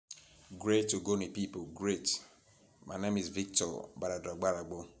Great Ogoni people, great. My name is Victor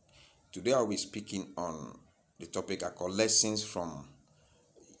Baradragbaragbo. Today I'll be speaking on the topic I call lessons from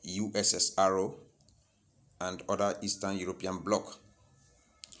USSR and other Eastern European bloc.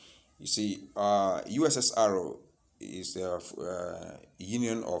 You see, USSR is a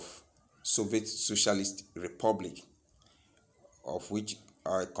union of Soviet Socialist Republic, of which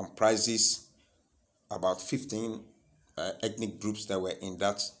comprises about 15 ethnic groups that were in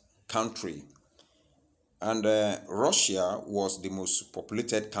that country. And Russia was the most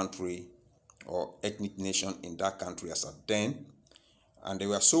populated country or ethnic nation in that country as at then. And they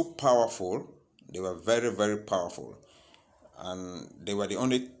were so powerful, they were very, very powerful. And they were the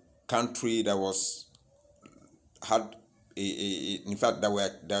only country that had in fact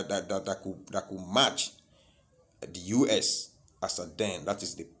that could match the US as at then. That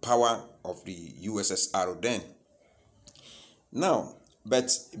is the power of the USSR then. Now,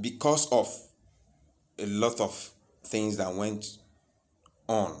 but because of a lot of things that went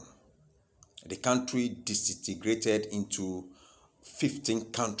on, the country disintegrated into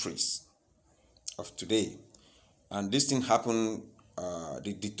 15 countries of today. And this thing happened,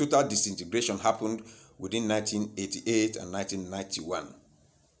 the total disintegration happened within 1988 and 1991.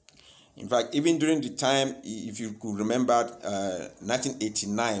 In fact, even during the time, if you could remember,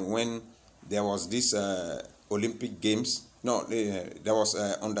 1989, when there was this Olympic Games, there was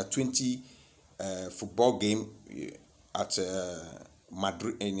under 20 football game at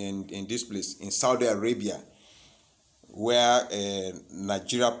Madrid, in this place, in Saudi Arabia, where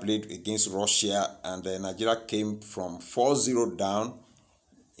Nigeria played against Russia, and Nigeria came from 4-0 down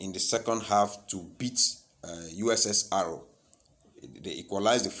in the second half to beat USSR. They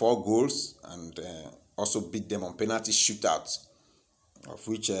equalized the 4 goals and also beat them on penalty shootouts, of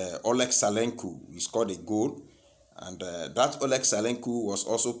which Oleg Salenko scored a goal. And that Oleg Salenko was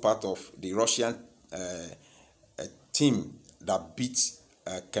also part of the Russian team that beat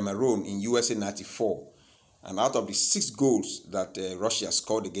Cameroon in USA 94. And out of the 6 goals that Russia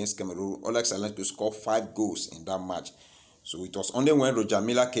scored against Cameroon, Oleg Salenko scored 5 goals in that match. So it was only when Roger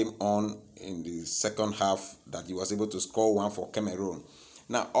Miller came on in the second half that he was able to score 1 for Cameroon.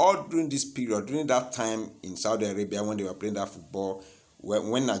 Now, all during this period, during that time in Saudi Arabia, when they were playing that football,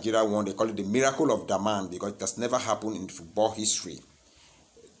 when Nigeria won, they call it the miracle of Daman, because it has never happened in football history.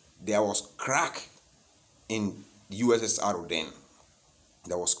 There was crack in USSR then.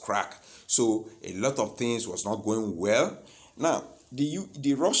 There was crack. So a lot of things was not going well. Now,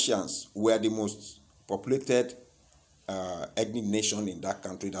 the Russians were the most populated ethnic nation in that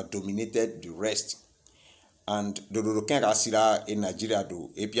country that dominated the rest. And the Roroken in Nigeria do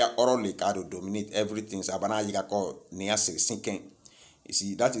Epia Oroleka dominate everything. Sabana Yigako Nease sinking. You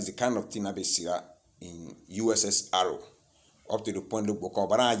see, that is the kind of thing Abesira in USSR, up to the point of Boko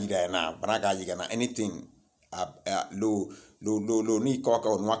Barajigana, Baragajigana, anything low ni koka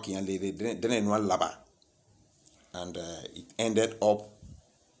on waki and then one laba. And it ended up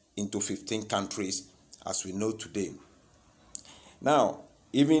into 15 countries as we know today. Now,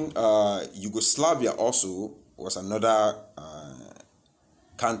 even Yugoslavia also was another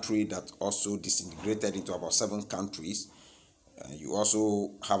country that also disintegrated into about 7 countries. You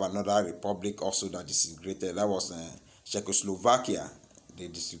also have another republic also that disintegrated. That was Czechoslovakia. They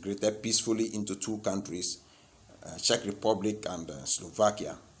disintegrated peacefully into 2 countries, Czech Republic and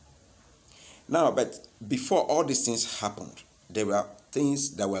Slovakia. Now, but before all these things happened, there were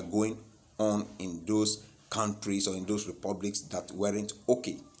things that were going on in those countries or in those republics that weren't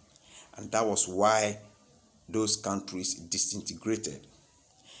okay. And that was why those countries disintegrated.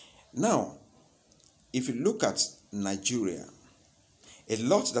 Now, if you look at Nigeria, a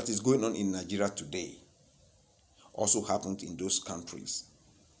lot that is going on in Nigeria today also happened in those countries,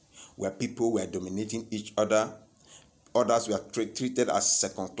 where people were dominating each other. Others were treated as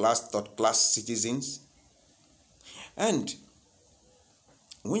second-class, third-class citizens. And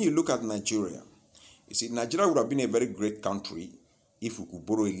when you look at Nigeria, you see, Nigeria would have been a very great country if we could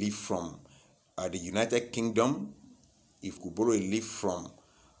borrow a leaf from the United Kingdom, if we could borrow a leaf from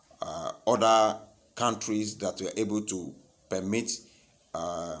other countries that were able to permit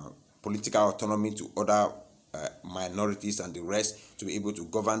political autonomy to other minorities and the rest to be able to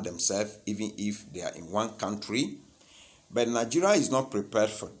govern themselves, even if they are in one country. But Nigeria is not prepared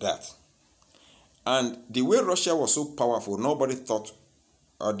for that. And the way Russia was so powerful, nobody thought,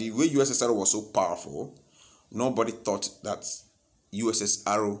 or the way USSR was so powerful, nobody thought that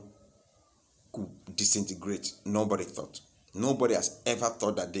USSR could disintegrate. Nobody thought. Nobody has ever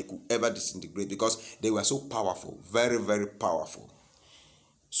thought that they could ever disintegrate because they were so powerful, very, very powerful.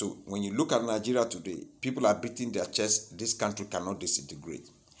 So when you look at Nigeria today, people are beating their chest, this country cannot disintegrate.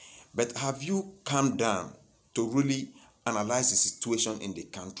 But have you calmed down to really analyze the situation in the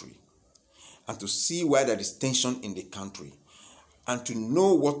country and to see why there is tension in the country and to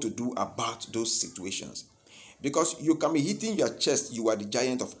know what to do about those situations? Because you can be hitting your chest, you are the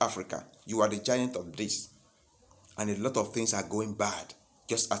giant of Africa, you are the giant of this, and a lot of things are going bad,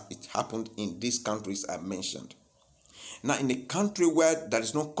 just as it happened in these countries I mentioned. Now, in a country where there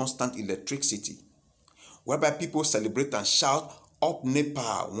is no constant electricity, whereby people celebrate and shout up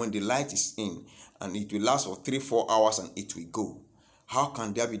Nepal when the light is in, and it will last for 3-4 hours and it will go, how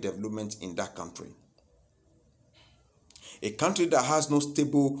can there be development in that country? A country that has no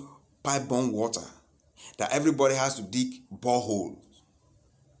stable pipe-borne water, that everybody has to dig boreholes.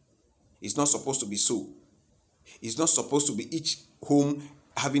 It's not supposed to be so. It's not supposed to be each home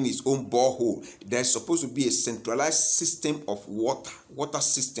having its own borehole. There's supposed to be a centralized system of water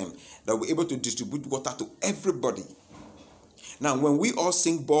system that will be able to distribute water to everybody. Now, when we all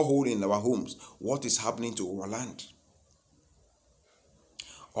sink borehole in our homes, what is happening to our land?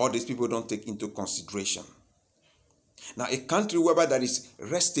 All these people don't take into consideration. Now, a country whereby there is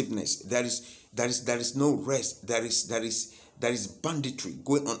restiveness, there is no rest, there is banditry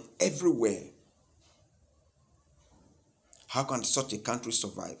going on everywhere. How can such a country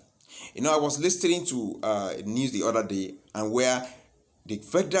survive? You know, I was listening to news the other day, and where the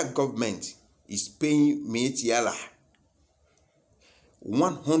federal government is paying Mietiala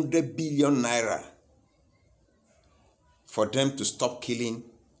 100 billion naira for them to stop killing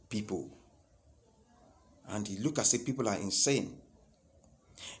people. And you look as if people are insane.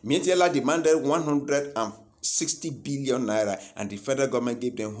 Mietiala demanded 160 billion naira, and the federal government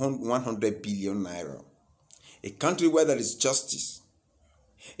gave them 100 billion naira. A country where there is justice,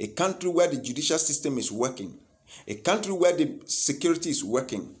 a country where the judicial system is working, a country where the security is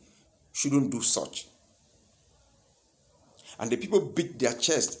working, shouldn't do such. And the people beat their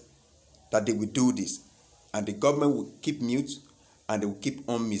chest that they will do this, and the government will keep mute and they will keep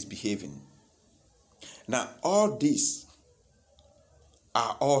on misbehaving. Now, all these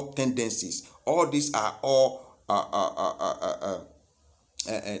are all tendencies. All these are all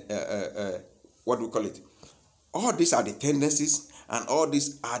what do we call it? All these are the tendencies, and all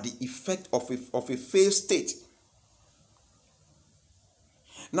these are the effect of a failed state.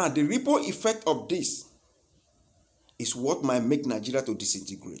 Now, the ripple effect of this is what might make Nigeria to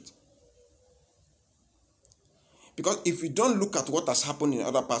disintegrate. Because if you don't look at what has happened in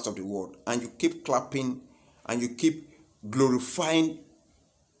other parts of the world, and you keep clapping and you keep glorifying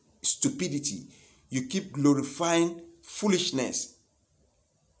stupidity, you keep glorifying foolishness,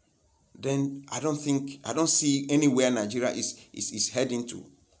 then I don't see anywhere Nigeria is heading to.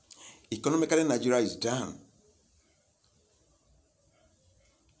 Economically, Nigeria is down.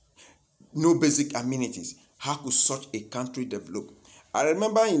 No basic amenities. How could such a country develop? I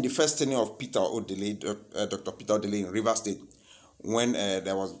remember in the first tenure of Dr. Peter Odele in Rivers State, when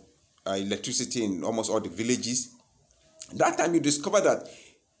there was electricity in almost all the villages. That time you discover that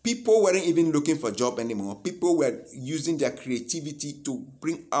people weren't even looking for a job anymore. People were using their creativity to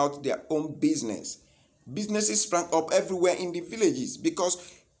bring out their own business. Businesses sprang up everywhere in the villages because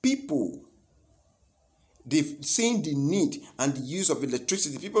people, they've seen the need and the use of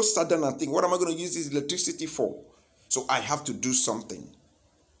electricity. People sat down and think, what am I going to use this electricity for? So I have to do something.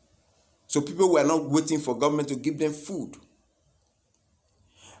 So people were not waiting for government to give them food.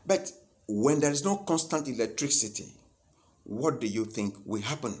 But when there is no constant electricity, what do you think will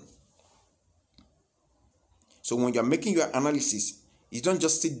happen? So when you're making your analysis, you don't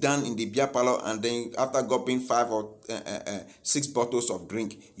just sit down in the beer parlor and then after gulping 5 or 6 bottles of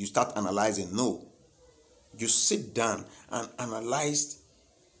drink, you start analyzing. No. You sit down and analyze,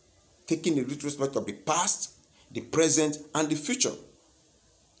 taking the retrospect of the past, the present, and the future.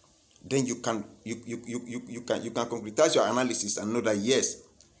 Then you can concretize your analysis and know that yes,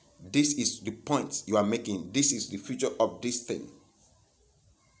 this is the point you are making. This is the future of this thing.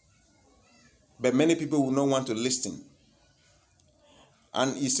 But many people will not want to listen.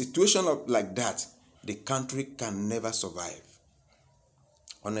 And in a situation like that, the country can never survive.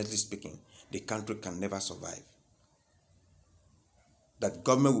 Honestly speaking, the country can never survive. That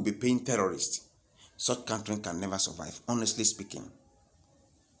government will be paying terrorists. Such country can never survive, honestly speaking.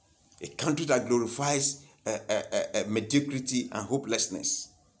 A country that glorifies mediocrity and hopelessness,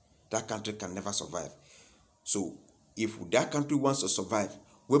 that country can never survive. So if that country wants to survive,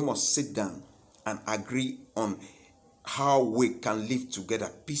 we must sit down and agree on how we can live together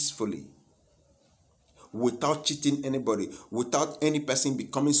peacefully, without cheating anybody, without any person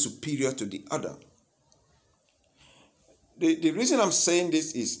becoming superior to the other. The reason I'm saying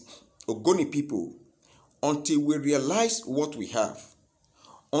this is, Ogoni people, until we realize what we have,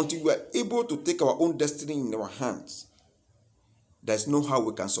 Until we are able to take our own destiny in our hands, there's no how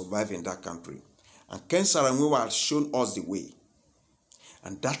we can survive in that country. And Ken Saro-Wiwa has shown us the way.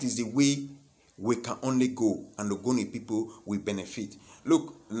 And that is the way we can only go, and the Ogoni people will benefit.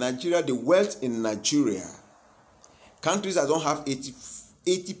 Look, Nigeria, the wealth in Nigeria, countries that don't have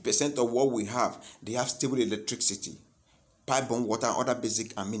 80% of what we have, they have stable electricity, pipe-borne water, and other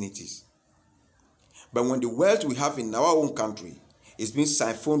basic amenities. But when the wealth we have in our own country is being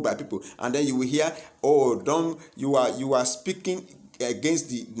siphoned by people, and then you will hear, oh, you are speaking against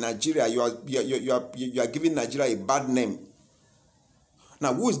the Nigeria, you are giving Nigeria a bad name.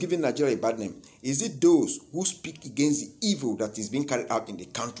 Now, who is giving Nigeria a bad name? Is it those who speak against the evil that is being carried out in the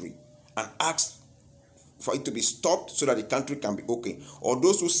country and ask for it to be stopped so that the country can be okay? Or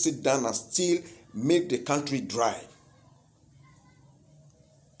those who sit down and still make the country dry?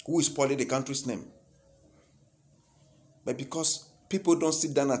 Who is spoiling the country's name? But because people don't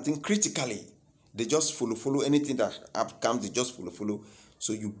sit down and think critically, they just follow anything that comes, they just follow.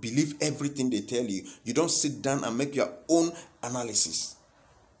 So you believe everything they tell you. You don't sit down and make your own analysis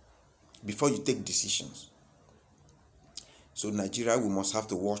before you take decisions. So Nigeria, we must have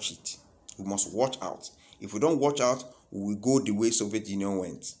to watch it. We must watch out. If we don't watch out, we will go the way Soviet Union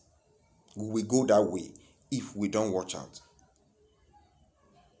went. We will go that way if we don't watch out.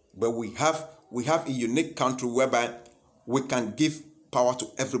 But we have a unique country whereby we can give power to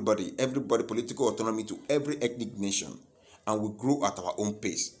everybody, political autonomy to every ethnic nation, and we grow at our own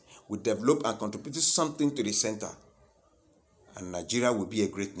pace. We develop and contribute something to the center, and Nigeria will be a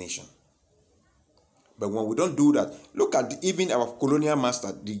great nation. But when we don't do that, look at even our colonial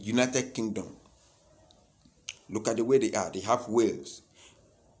master, the United Kingdom. Look at the way they are. They have Wales,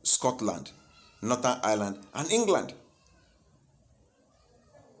 Scotland, Northern Ireland, and England.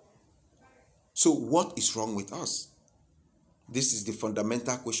 So what is wrong with us? This is the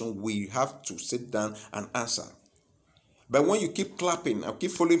fundamental question we have to sit down and answer. But when you keep clapping and keep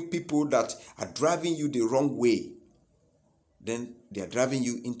following people that are driving you the wrong way, then they are driving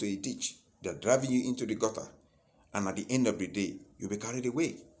you into a ditch. They are driving you into the gutter. And at the end of the day, you'll be carried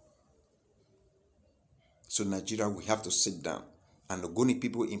away. So Nigeria, we have to sit down. And the Ogoni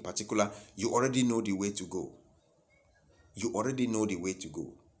people in particular, you already know the way to go. You already know the way to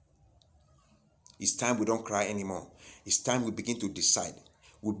go. It's time we don't cry anymore. It's time we begin to decide.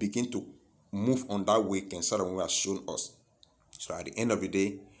 We begin to move on that way Ken Saro-Wiwa has shown us. So at the end of the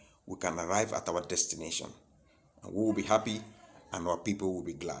day, we can arrive at our destination. And we will be happy and our people will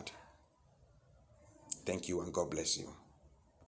be glad. Thank you and God bless you.